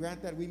 and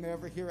grant that we may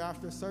ever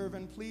hereafter serve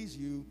and please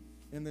you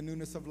in the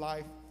newness of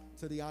life,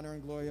 to the honor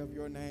and glory of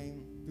your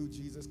name, through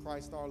Jesus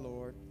Christ our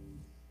Lord.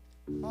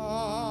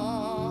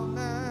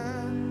 Amen.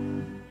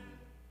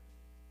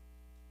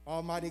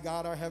 Almighty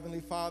God, our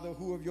heavenly Father,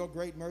 who of your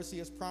great mercy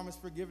has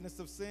promised forgiveness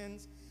of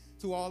sins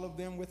to all of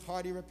them with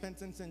hearty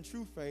repentance and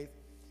true faith,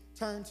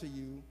 turn to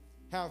you.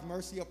 Have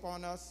mercy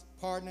upon us,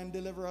 pardon and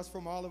deliver us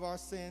from all of our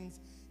sins,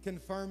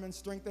 confirm and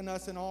strengthen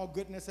us in all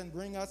goodness, and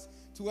bring us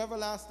to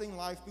everlasting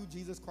life through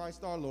Jesus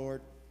Christ our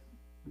Lord.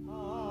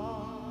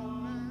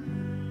 Amen.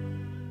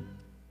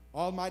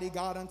 Almighty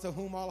God, unto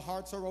whom all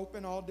hearts are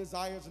open, all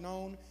desires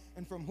known,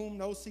 and from whom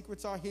no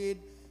secrets are hid,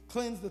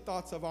 cleanse the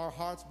thoughts of our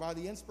hearts by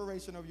the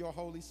inspiration of your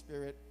Holy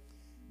Spirit,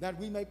 that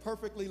we may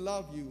perfectly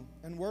love you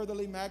and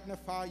worthily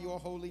magnify your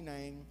holy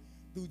name,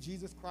 through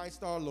Jesus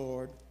Christ our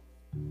Lord.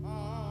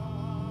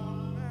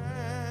 Amen.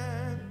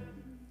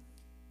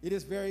 It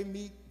is very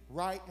meet,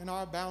 right, and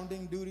our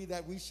bounden duty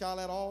that we shall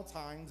at all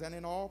times and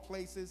in all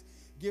places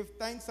give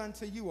thanks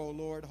unto you, O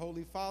Lord,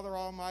 Holy Father,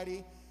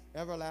 Almighty,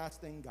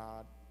 everlasting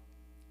God.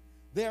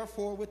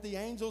 Therefore, with the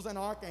angels and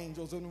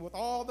archangels and with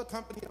all the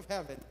company of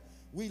heaven,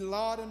 we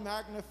laud and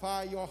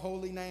magnify your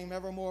holy name,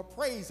 evermore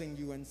praising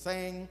you and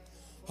saying,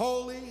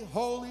 Holy,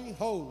 holy,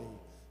 holy,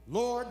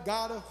 Lord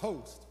God of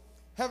hosts,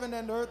 heaven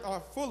and earth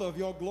are full of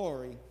your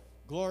glory.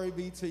 Glory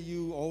be to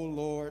you, O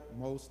Lord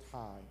Most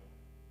High.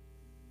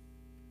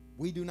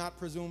 We do not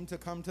presume to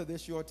come to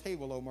this your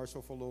table, O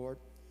merciful Lord,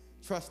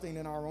 trusting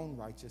in our own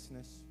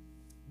righteousness,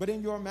 but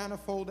in your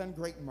manifold and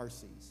great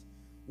mercies.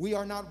 We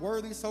are not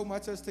worthy so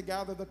much as to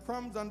gather the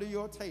crumbs under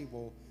your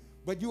table,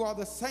 but you are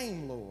the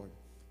same Lord,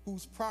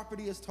 whose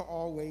property is to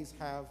always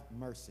have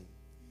mercy.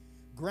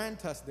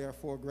 Grant us,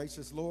 therefore,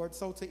 gracious Lord,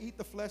 so to eat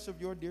the flesh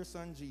of your dear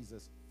Son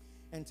Jesus,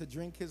 and to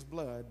drink his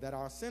blood, that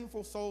our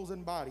sinful souls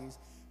and bodies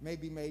may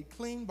be made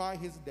clean by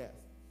his death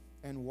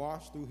and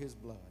washed through his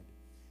blood,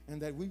 and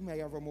that we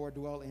may evermore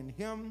dwell in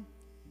him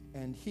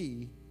and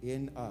he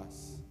in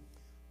us.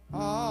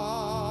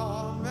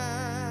 Amen.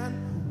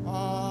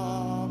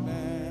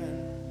 Amen.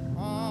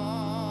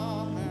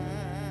 Amen.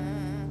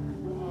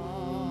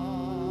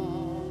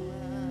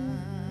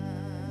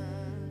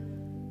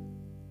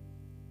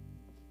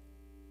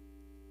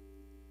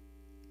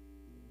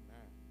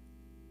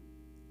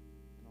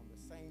 And on the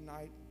same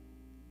night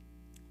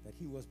that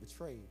he was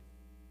betrayed,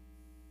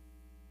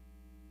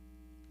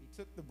 he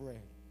took the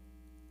bread.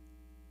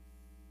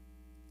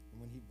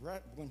 And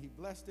when he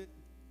blessed it,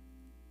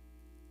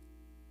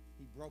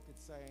 he broke it,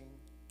 saying,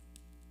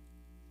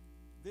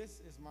 "This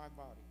is my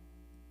body,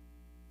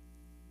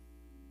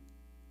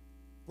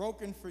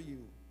 broken for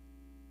you.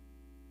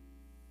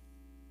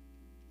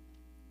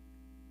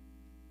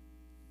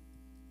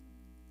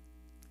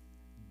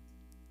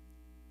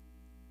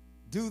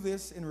 Do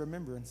this in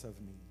remembrance of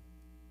me."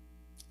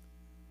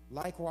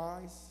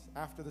 Likewise,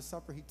 after the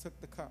supper, he took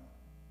the cup.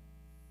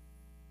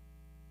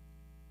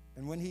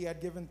 And when he had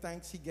given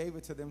thanks, he gave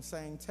it to them,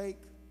 saying, "Take,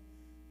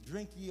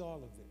 drink ye all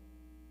of it.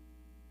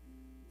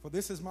 For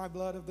this is my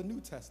blood of the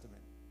New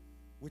Testament,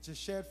 which is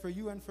shed for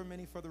you and for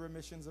many for the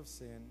remissions of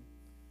sin.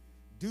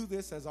 Do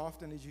this as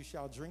often as you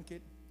shall drink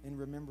it in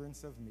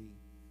remembrance of me."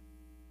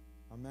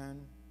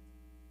 Amen.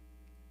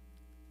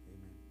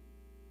 Amen.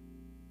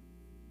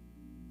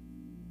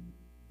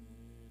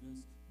 Let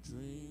us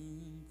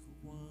drink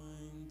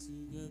wine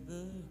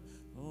together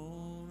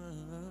on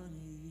our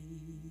knees.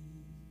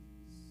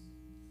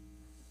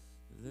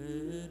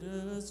 Let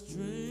us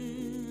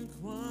drink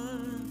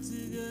wine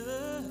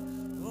together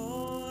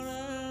on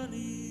our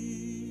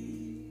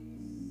knees.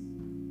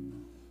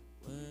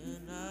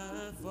 When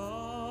I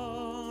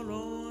fall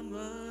on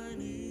my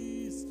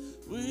knees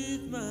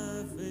with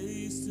my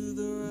face to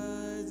the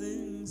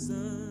rising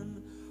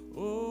sun,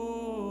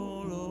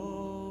 oh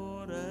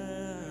Lord,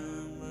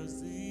 have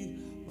mercy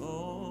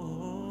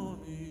on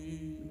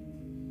me.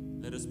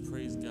 Let us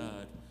praise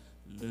God.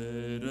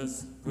 Let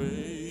us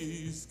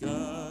praise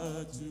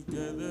God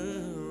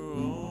together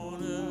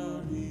on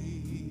our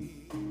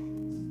knees.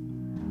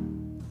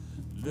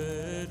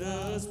 Let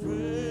us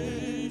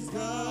praise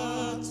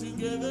God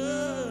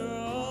together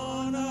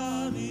on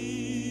our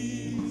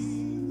knees.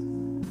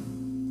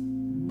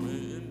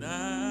 When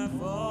I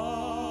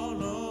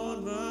fall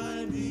on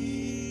my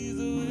knees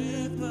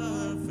with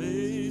my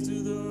face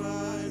to the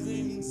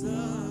rising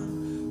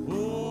sun,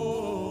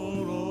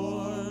 oh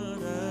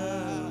Lord,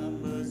 have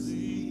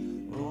mercy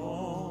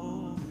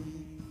on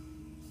me.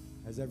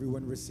 Has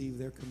everyone received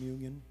their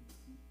communion?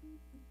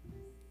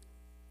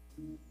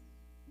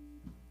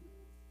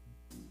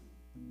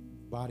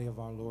 Body of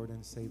our Lord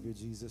and Savior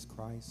Jesus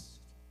Christ,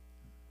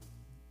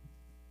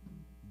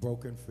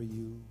 broken for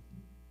you.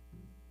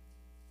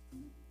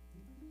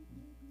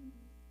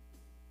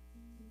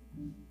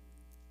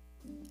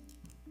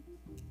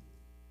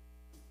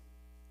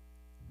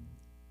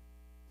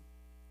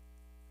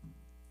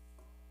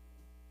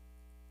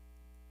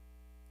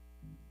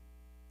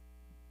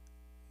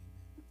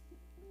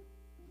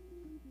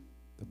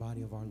 The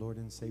body of our Lord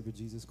and Savior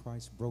Jesus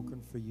Christ,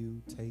 broken for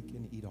you. Take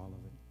and eat all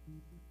of it.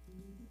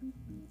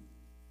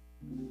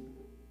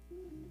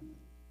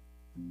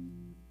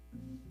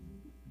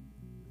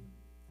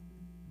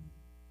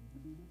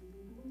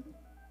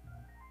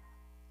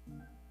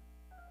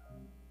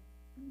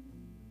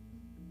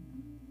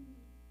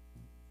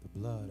 The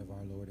blood of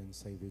our Lord and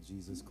Savior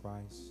Jesus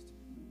Christ,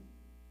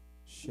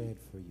 shed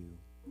for you.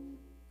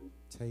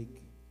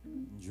 Take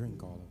and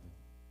drink all of it.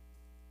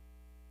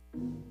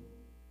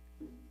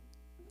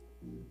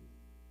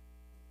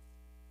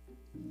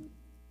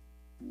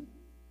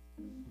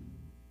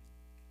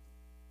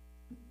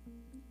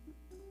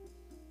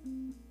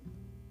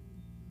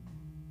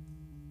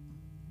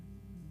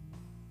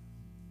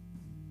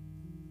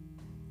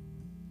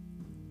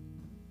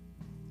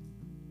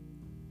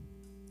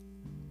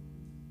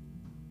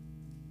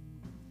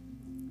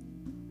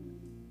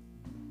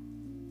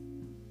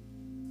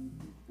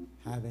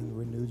 Having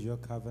renewed your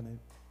covenant,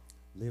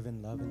 live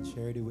in love and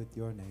charity with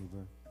your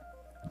neighbor.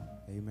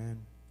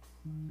 Amen.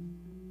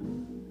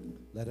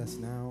 Let us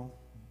now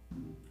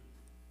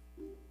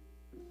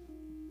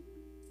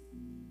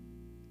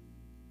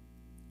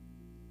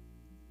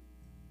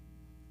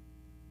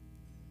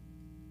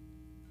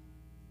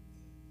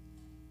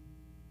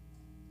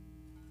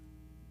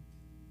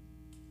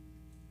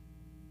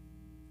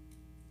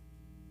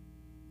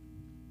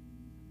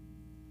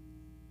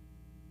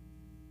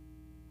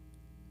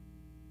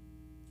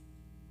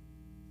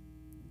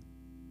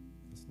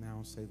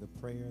say the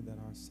prayer that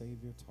our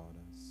Savior taught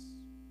us.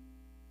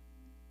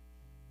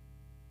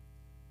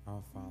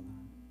 Our Father,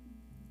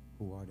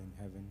 who art in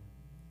heaven,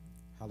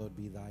 hallowed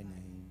be thy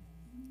name.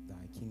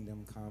 Thy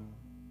kingdom come,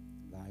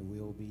 thy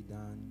will be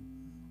done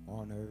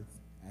on earth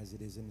as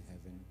it is in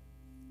heaven.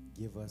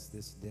 Give us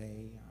this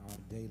day our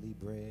daily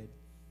bread,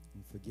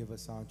 and forgive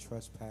us our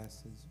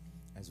trespasses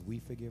as we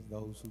forgive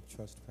those who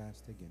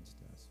trespass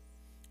against us.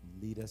 And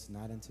lead us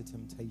not into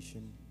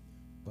temptation,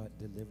 but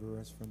deliver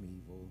us from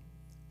evil.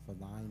 For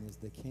thine is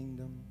the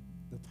kingdom,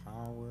 the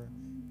power,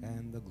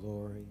 and the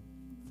glory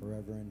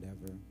forever and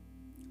ever.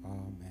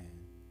 Amen.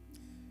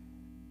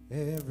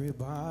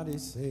 Everybody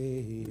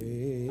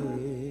say,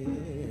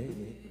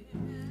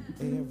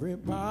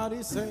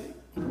 everybody say,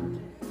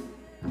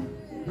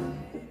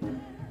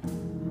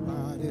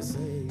 everybody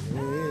say,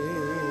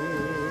 amen,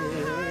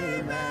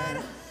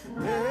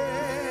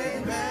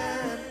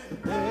 amen,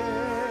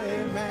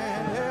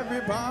 amen.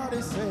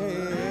 Everybody say,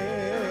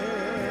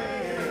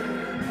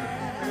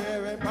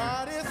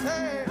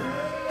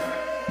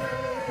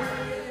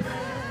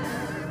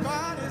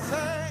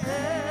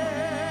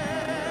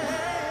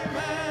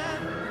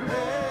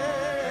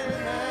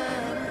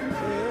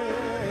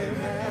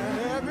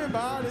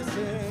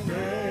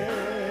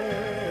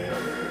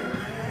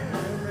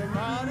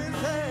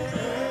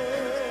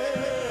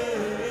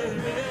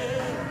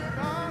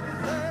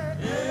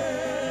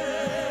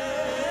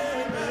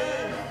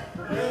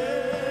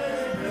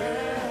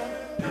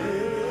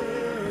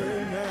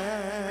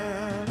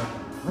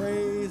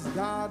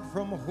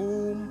 from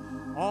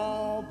whom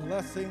all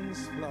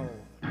blessings flow.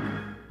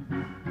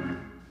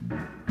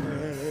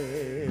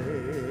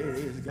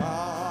 Praise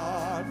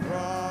God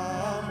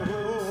from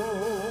whom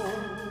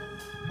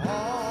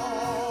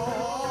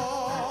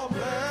all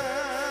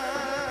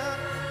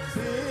blessings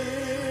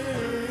flow.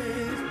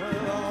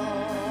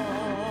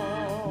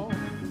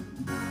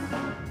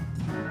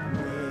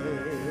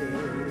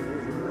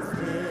 Praise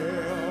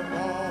Him,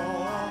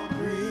 all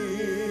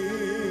creatures.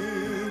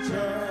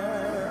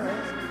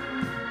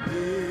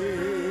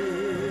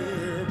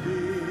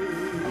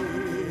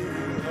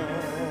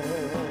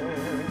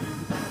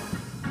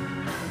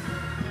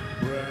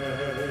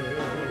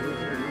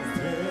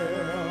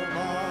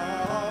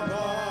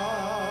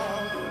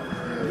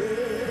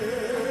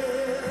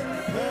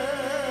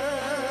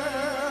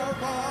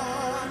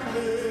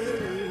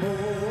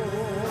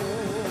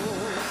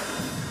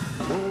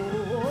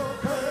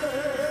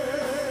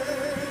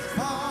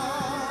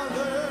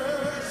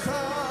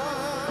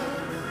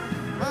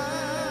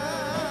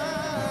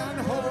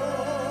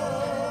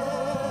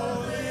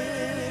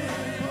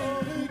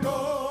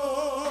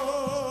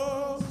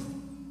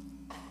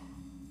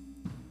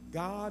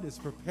 God is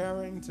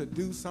preparing to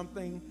do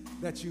something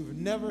that you've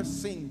never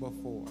seen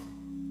before.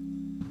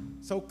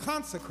 So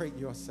consecrate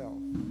yourself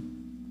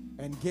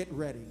and get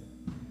ready.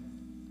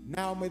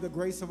 Now may the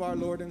grace of our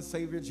Lord and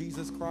Savior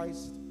Jesus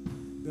Christ,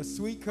 the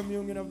sweet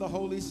communion of the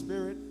Holy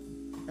Spirit,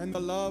 and the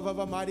love of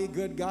a mighty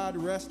good God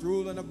rest,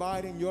 rule, and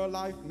abide in your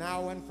life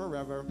now and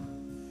forever.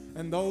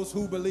 And those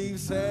who believe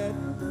said,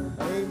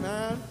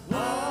 amen.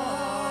 Amen.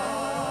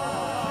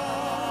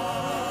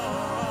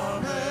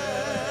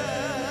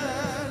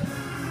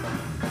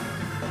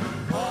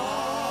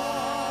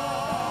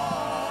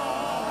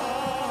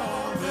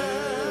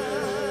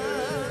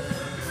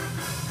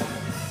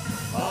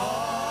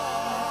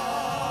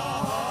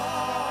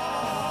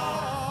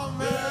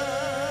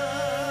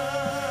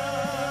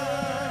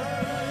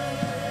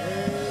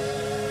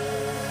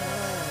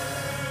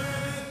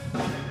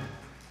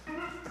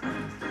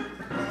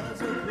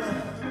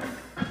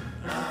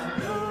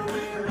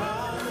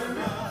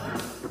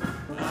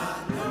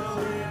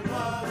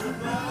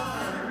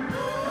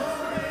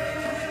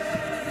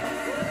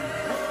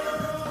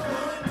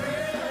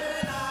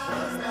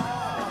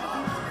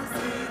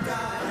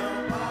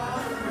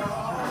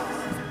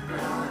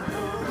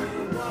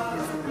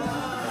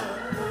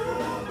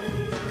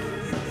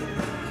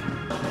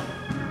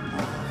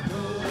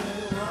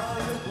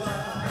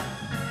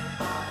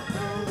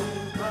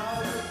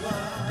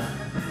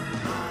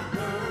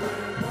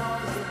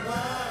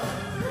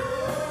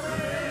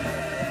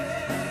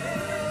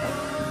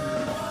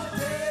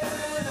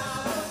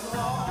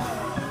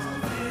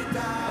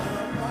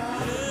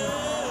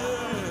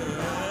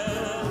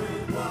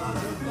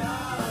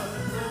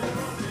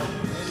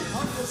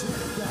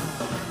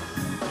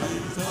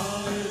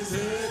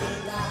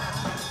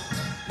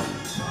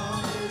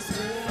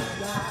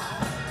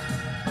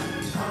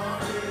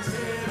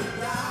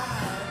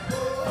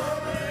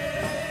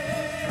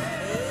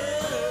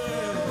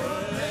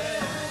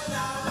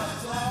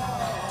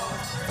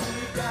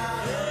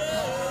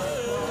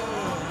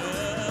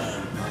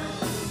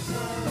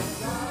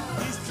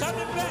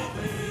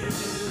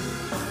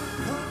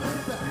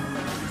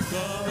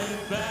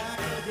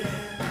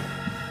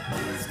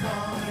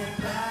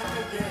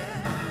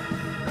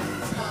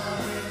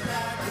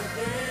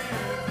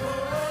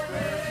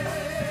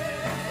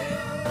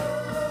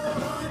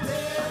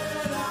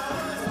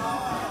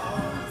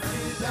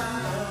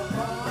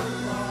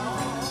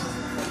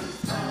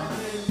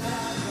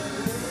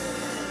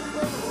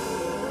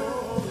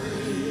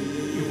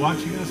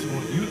 watching us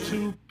on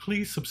YouTube,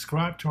 please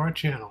subscribe to our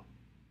channel.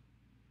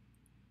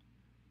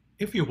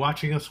 If you're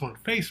watching us on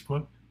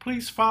Facebook,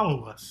 please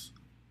follow us.